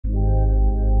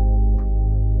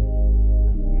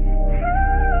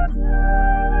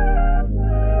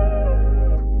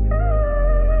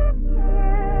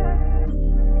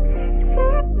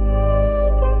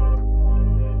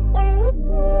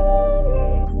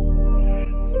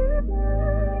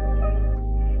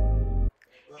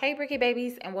Hey Bricky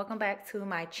babies, and welcome back to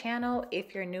my channel.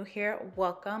 If you're new here,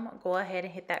 welcome. Go ahead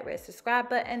and hit that red subscribe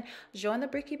button. Join the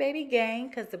Bricky baby gang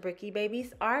because the Bricky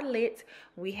babies are lit.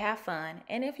 We have fun,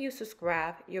 and if you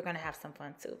subscribe, you're gonna have some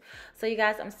fun too. So you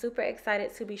guys, I'm super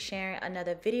excited to be sharing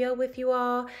another video with you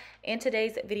all. In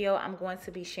today's video, I'm going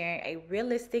to be sharing a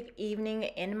realistic evening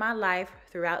in my life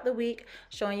throughout the week,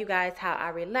 showing you guys how I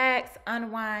relax,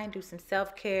 unwind, do some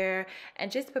self-care,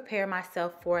 and just prepare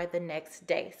myself for the next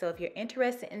day. So if you're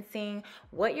interested in seeing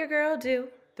what your girl do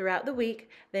throughout the week,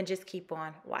 then just keep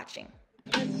on watching.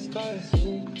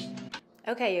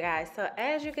 Okay, you guys, so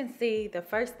as you can see, the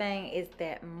first thing is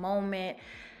that moment.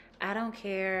 I don't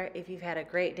care if you've had a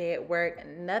great day at work,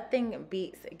 nothing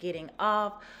beats getting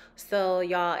off. So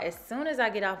y'all, as soon as I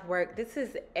get off work, this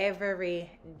is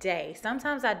every day.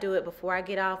 Sometimes I do it before I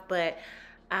get off, but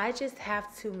I just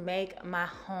have to make my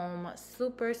home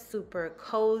super, super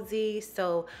cozy.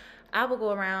 So I will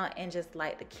go around and just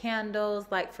light the candles.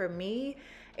 Like for me,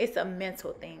 it's a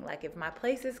mental thing. Like if my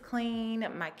place is clean,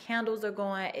 my candles are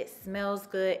going, it smells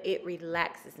good, it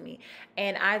relaxes me.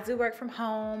 And I do work from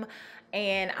home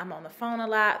and I'm on the phone a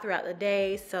lot throughout the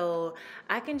day. So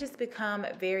I can just become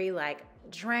very like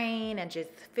drained and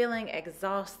just feeling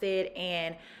exhausted.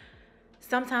 And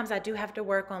sometimes I do have to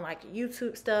work on like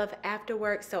YouTube stuff after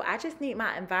work. So I just need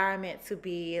my environment to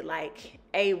be like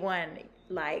A1.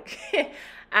 Like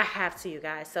I have to, you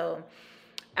guys. So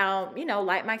I'll,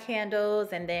 light my candles.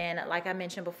 And then like I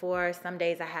mentioned before, some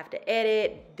days I have to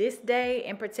edit. This day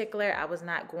in particular, I was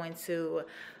not going to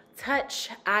touch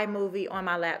iMovie on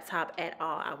my laptop at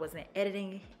all. I wasn't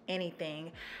editing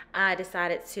anything. I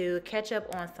decided to catch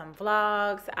up on some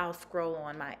vlogs. I'll scroll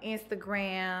on my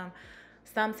Instagram.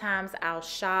 Sometimes I'll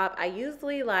shop. I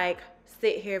usually like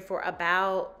sit here for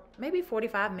about maybe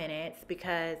 45 minutes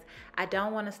because I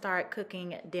don't want to start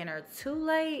cooking dinner too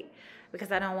late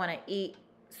because I don't want to eat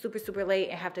super late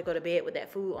and have to go to bed with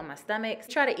that food on my stomach.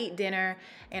 Try to eat dinner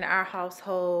in our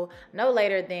household no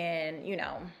later than,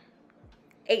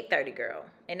 8:30, girl,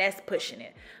 and that's pushing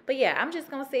it. But yeah, I'm just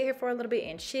gonna sit here for a little bit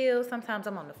and chill. Sometimes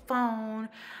I'm on the phone,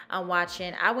 I'm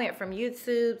watching. I went from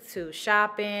YouTube to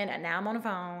shopping and now I'm on the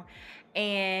phone.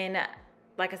 And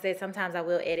like I said, sometimes I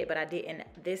will edit, but I didn't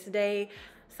this day.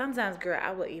 Sometimes, girl,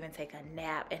 I will even take a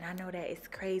nap. And I know that it's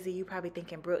crazy. You probably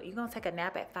thinking, Brooke, you gonna take a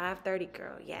nap at 5:30?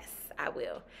 Girl, yes, I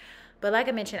will. But like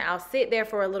I mentioned, I'll sit there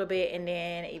for a little bit and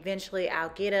then eventually I'll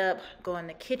get up, go in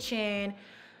the kitchen,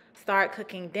 start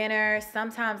cooking dinner.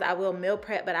 Sometimes I will meal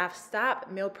prep, but I've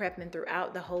stopped meal prepping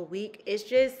throughout the whole week. It's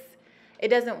just, it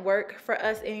doesn't work for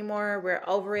us anymore. We're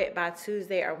over it by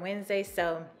Tuesday or Wednesday.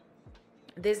 So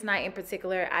this night in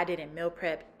particular, I didn't meal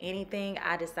prep anything.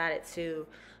 I decided to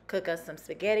cook us some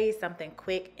spaghetti, something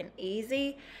quick and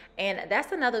easy. And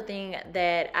that's another thing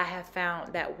that I have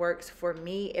found that works for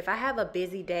me. If I have a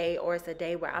busy day or it's a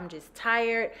day where I'm just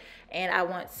tired and I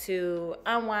want to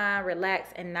unwind,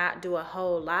 relax, and not do a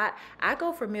whole lot, I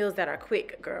go for meals that are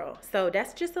quick, girl. So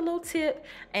that's just a little tip.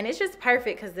 And it's just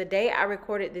perfect because the day I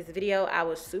recorded this video, I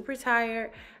was super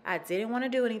tired. I didn't want to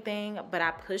do anything, but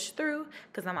I pushed through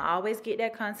because I'm always get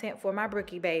that content for my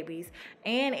Bricky babies.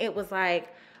 And it was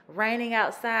like raining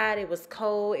outside. It was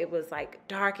cold. It was like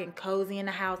dark and cozy in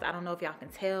the house. I don't know if y'all can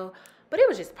tell, but it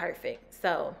was just perfect.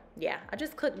 So yeah, I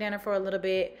just cooked dinner for a little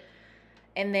bit.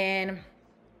 And then,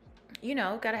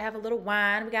 gotta have a little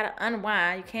wine. We gotta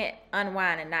unwind. You can't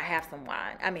unwind and not have some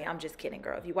wine. I mean, I'm just kidding,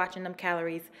 girl. If you're watching them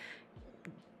calories,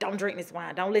 don't drink this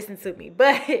wine. Don't listen to me.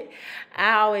 But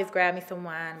I always grab me some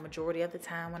wine majority of the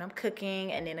time when I'm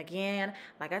cooking. And then again,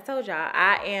 like I told y'all,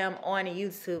 I am on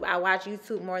YouTube. I watch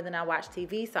YouTube more than I watch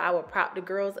TV. So I will prop the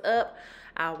girls up.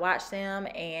 I'll watch them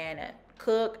and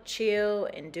cook, chill,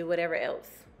 and do whatever else.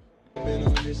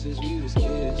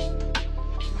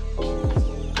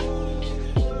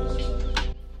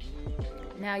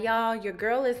 Now, y'all, your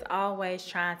girl is always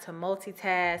trying to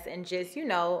multitask and just,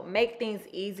 make things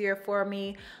easier for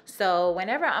me. So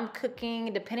whenever I'm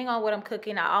cooking, depending on what I'm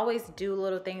cooking, I always do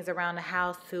little things around the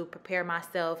house to prepare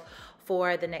myself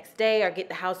for the next day or get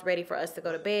the house ready for us to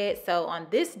go to bed. So on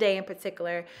this day in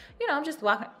particular, I'm just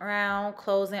walking around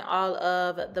closing all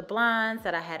of the blinds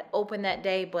that I had open that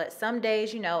day. But some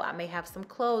days, I may have some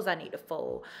clothes I need to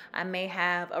fold. I may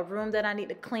have a room that I need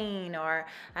to clean, or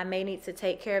I may need to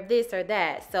take care of this or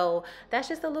that. So that's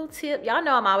just a little tip. Y'all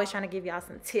know I'm always trying to give y'all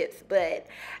some tips, but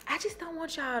I just don't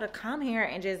want y'all to come here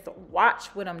and just watch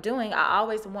what I'm doing. I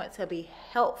always want to be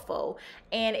helpful,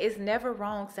 and it's never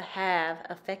wrong to have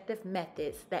effective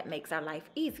methods that makes our life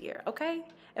easier. Okay,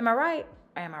 am I right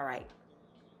or am I right?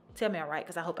 Tell me I'm right,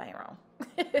 because I hope I ain't wrong.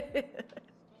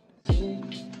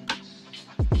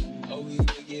 Oh, we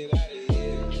get out of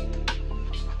here.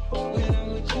 When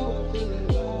I'm with you,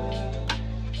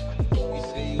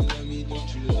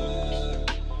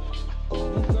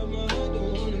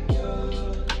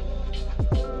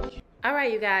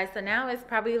 guys, so now it's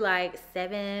probably like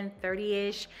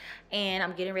 7:30ish, and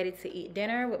I'm getting ready to eat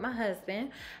dinner with my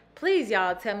husband. Please,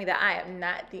 y'all, tell me that I am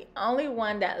not the only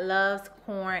one that loves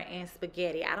corn and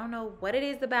spaghetti. I don't know what it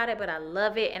is about it, but I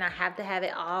love it, and I have to have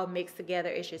it all mixed together.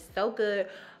 It's just so good.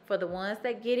 For the ones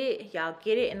that get it, y'all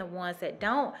get it, and the ones that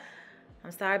don't,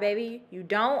 I'm sorry, baby, you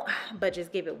don't, but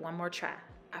just give it one more try.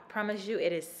 I promise you,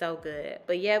 it is so good.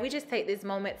 But yeah, we just take this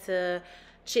moment to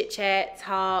chit chat,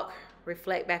 talk,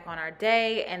 reflect back on our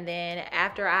day, and then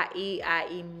after I eat, I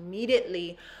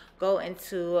immediately go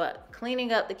into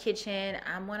cleaning up the kitchen.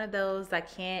 I'm one of those, I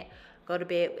can't go to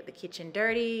bed with the kitchen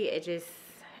dirty.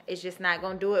 It's just not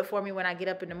gonna do it for me when I get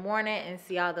up in the morning and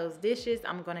see all those dishes.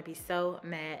 I'm gonna be so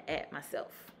mad at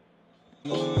myself.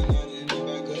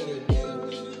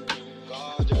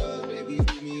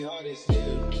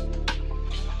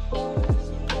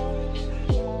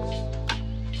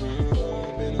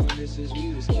 Since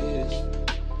we was kids.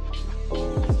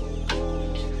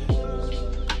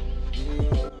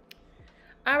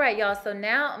 All right, y'all, so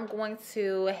now I'm going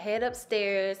to head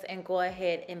upstairs and go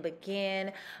ahead and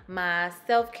begin my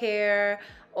self-care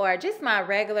or just my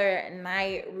regular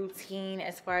night routine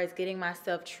as far as getting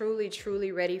myself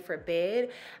truly ready for bed.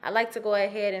 I like to go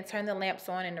ahead and turn the lamps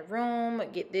on in the room,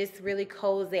 get this really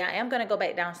cozy. I am going to go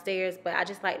back downstairs, but I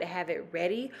just like to have it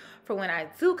ready for when I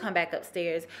do come back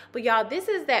upstairs. But y'all, this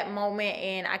is that moment,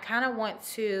 and I kind of want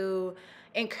to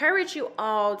encourage you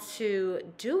all to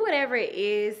do whatever it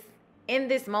is in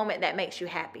this moment that makes you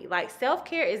happy. Like,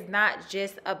 self-care is not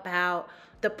just about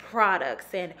the products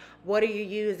and what are you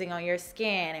using on your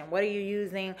skin and what are you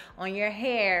using on your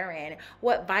hair and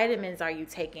what vitamins are you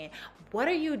taking. What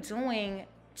are you doing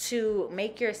to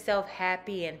make yourself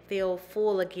happy and feel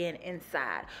full again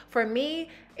inside? For me,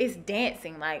 it's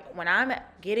dancing. Like, when I'm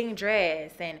getting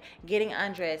dressed and getting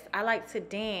undressed, I like to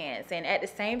dance, and at the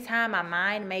same time my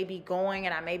mind may be going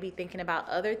and I may be thinking about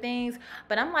other things,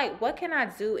 but I'm like, what can I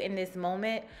do in this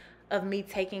moment of me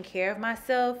taking care of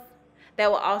myself that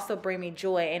will also bring me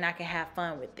joy and I can have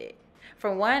fun with it?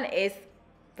 For one, it's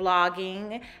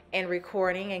vlogging and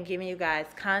recording and giving you guys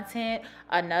content.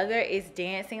 Another is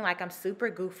dancing. Like, I'm super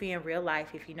goofy in real life.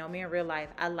 If you know me in real life,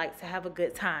 I like to have a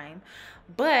good time,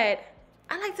 but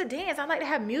I like to dance. I like to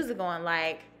have music on.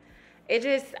 Like, it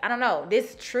just, I don't know,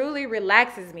 this truly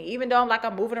relaxes me. Even though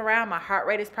I'm moving around, my heart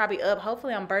rate is probably up.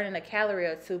 Hopefully I'm burning a calorie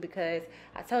or two because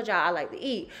I told y'all I like to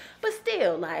eat, but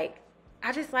still, like,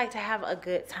 I just like to have a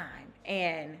good time.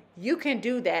 And you can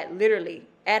do that literally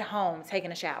at home,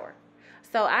 taking a shower.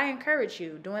 So I encourage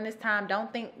you during this time,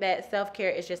 don't think that self-care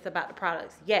is just about the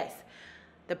products. Yes,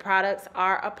 the products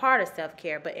are a part of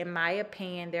self-care, but in my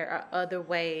opinion, there are other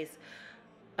ways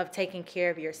of taking care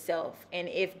of yourself. And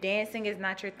if dancing is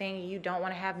not your thing, you don't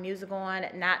want to have music on,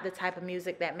 not the type of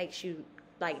music that makes you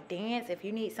like dance. If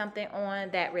you need something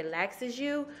on that relaxes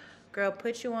you, girl,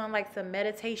 put you on like some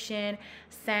meditation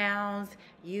sounds,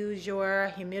 use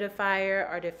your humidifier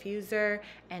or diffuser,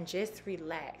 and just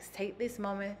relax. Take this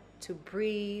moment to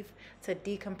breathe, to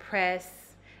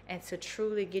decompress, and to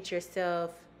truly get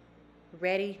yourself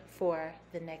ready for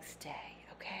the next day,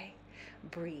 okay?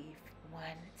 Breathe. 1,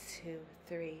 2,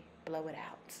 3, blow it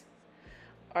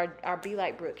out. Or be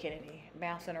like Brooke Kennedy,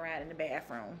 bouncing around in the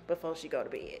bathroom before she go to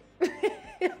bed.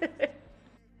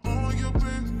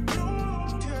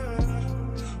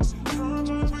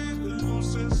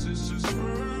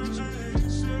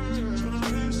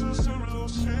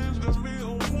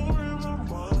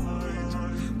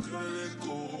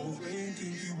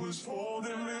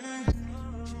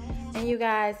 And you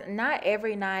guys, not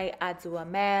every night I do a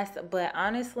mask, but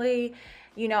honestly,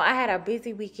 you know, I had a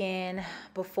busy weekend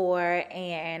before,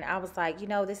 and I was like, you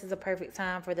know, this is a perfect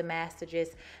time for the mask to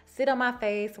just sit on my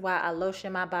face while I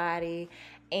lotion my body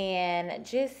and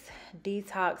just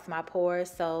detox my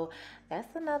pores. So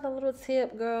that's another little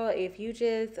tip, girl. If you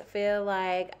just feel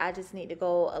like I just need to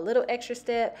go a little extra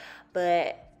step,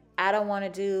 but I don't want to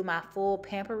do my full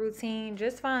pamper routine,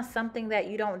 just find something that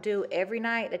you don't do every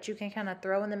night that you can kind of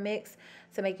throw in the mix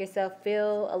to make yourself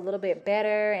feel a little bit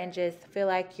better and just feel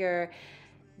like you're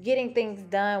getting things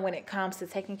done when it comes to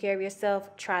taking care of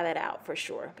yourself. Try that out for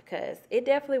sure, because it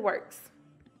definitely works.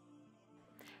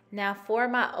 Now, for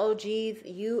my OGs,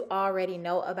 you already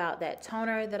know about that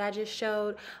toner that I just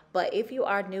showed. But if you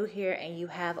are new here and you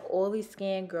have oily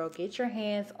skin, girl, get your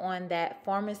hands on that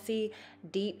Pharmacy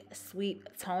Deep Sweep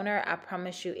Toner. I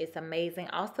promise you, it's amazing.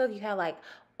 Also, if you have like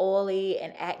oily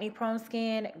and acne prone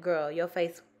skin, girl, your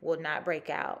face will not break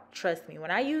out. Trust me, when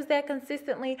I use that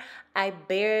consistently, I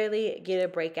barely get a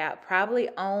breakout, probably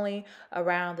only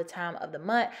around the time of the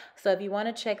month. So if you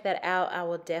want to check that out, I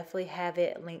will definitely have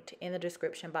it linked in the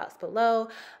description box below.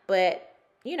 But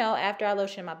you know, after I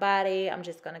lotion my body, I'm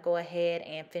just going to go ahead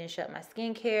and finish up my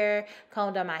skincare,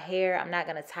 comb down my hair. I'm not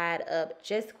going to tie it up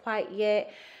just quite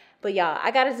yet. But y'all, I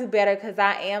got to do better because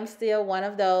I am still one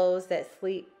of those that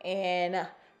sleep in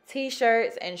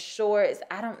t-shirts and shorts.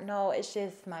 I don't know. It's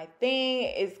just my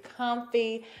thing. It's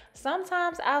comfy.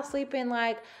 Sometimes I'll sleep in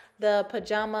like the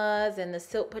pajamas and the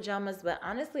silk pajamas. But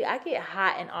honestly, I get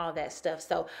hot and all that stuff.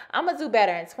 So I'm going to do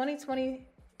better in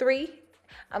 2023.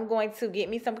 I'm going to get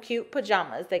me some cute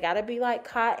pajamas. They got to be like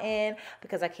cotton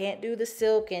because I can't do the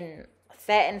silk and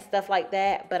satin stuff like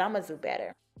that. But I'm going to do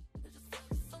better.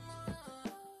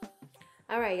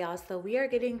 All right, y'all, so we are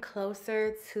getting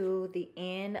closer to the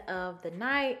end of the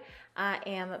night. I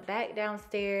am back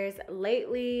downstairs.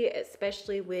 Lately,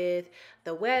 especially with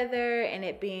the weather and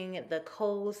it being the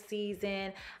cold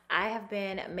season, I have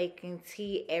been making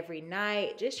tea every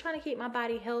night, just trying to keep my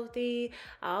body healthy.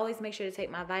 I always make sure to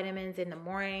take my vitamins in the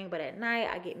morning, but at night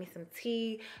I get me some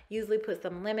tea, usually put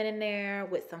some lemon in there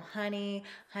with some honey.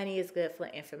 Honey is good for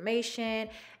inflammation,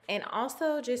 and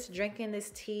also just drinking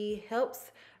this tea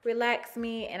helps relax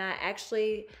me, and I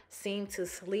actually seem to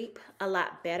sleep a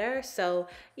lot better. So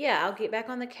yeah, I'll get back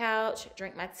on the couch,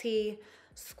 drink my tea,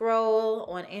 scroll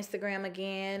on Instagram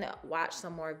again, watch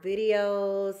some more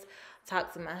videos,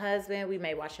 talk to my husband. We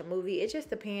may watch a movie. It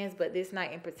just depends, but this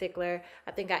night in particular,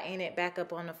 I think I ended back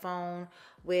up on the phone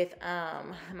with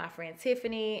my friend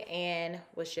Tiffany and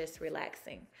was just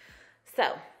relaxing.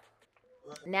 So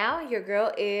now your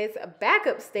girl is back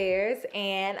upstairs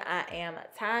and I am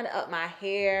tying up my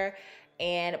hair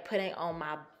and putting on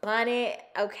my bonnet.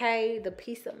 Okay, the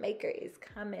pizza maker is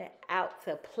coming out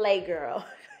to play, girl.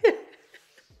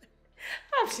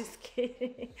 I'm just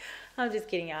kidding. I'm just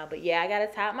kidding, y'all. But yeah, I gotta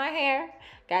tie up my hair.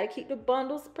 Gotta keep the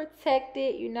bundles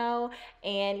protected, you know.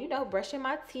 And, you know, brushing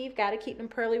my teeth. Gotta keep them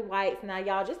pearly whites. Now,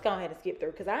 y'all, just go ahead and skip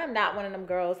through. Because I am not one of them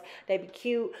girls that be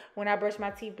cute when I brush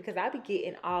my teeth. Because I be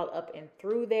getting all up and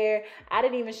through there. I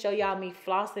didn't even show y'all me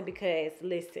flossing. Because,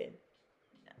 listen,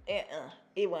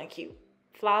 it wasn't cute.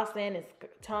 Flossing and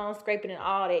tongue scraping and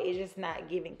all that is just not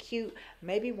giving cute.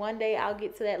 Maybe one day I'll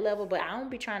get to that level, but I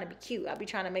don't be trying to be cute. I'll be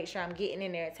trying to make sure I'm getting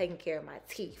in there and taking care of my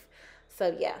teeth.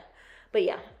 So yeah, but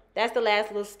yeah, that's the last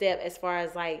little step as far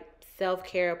as like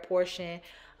self-care portion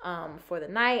for the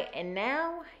night. And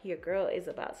now your girl is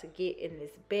about to get in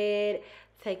this bed,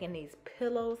 taking these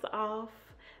pillows off.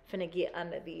 Finna get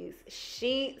under these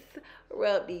sheets,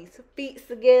 rub these feet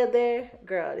together.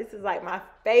 Girl, this is like my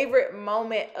favorite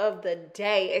moment of the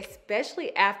day,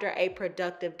 especially after a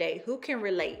productive day. Who can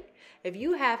relate? If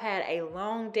you have had a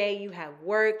long day, you have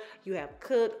worked, you have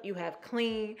cooked, you have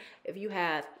cleaned, if you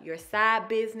have your side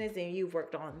business and you've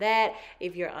worked on that,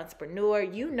 if you're an entrepreneur,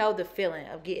 you know the feeling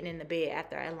of getting in the bed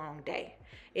after a long day.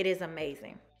 It is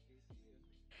amazing.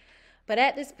 But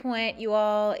at this point, you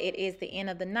all, it is the end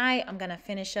of the night. I'm going to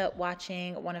finish up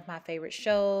watching one of my favorite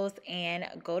shows and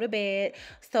go to bed.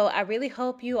 So I really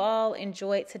hope you all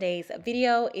enjoyed today's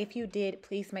video. If you did,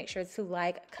 please make sure to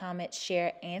like, comment,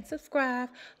 share, and subscribe.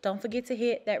 Don't forget to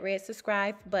hit that red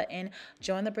subscribe button.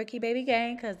 Join the Bricky Baby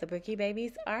gang because the Bricky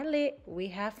Babies are lit. We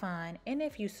have fun. And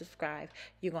if you subscribe,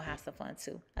 you're going to have some fun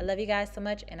too. I love you guys so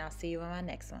much, and I'll see you in my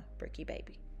next one. Bricky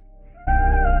Baby.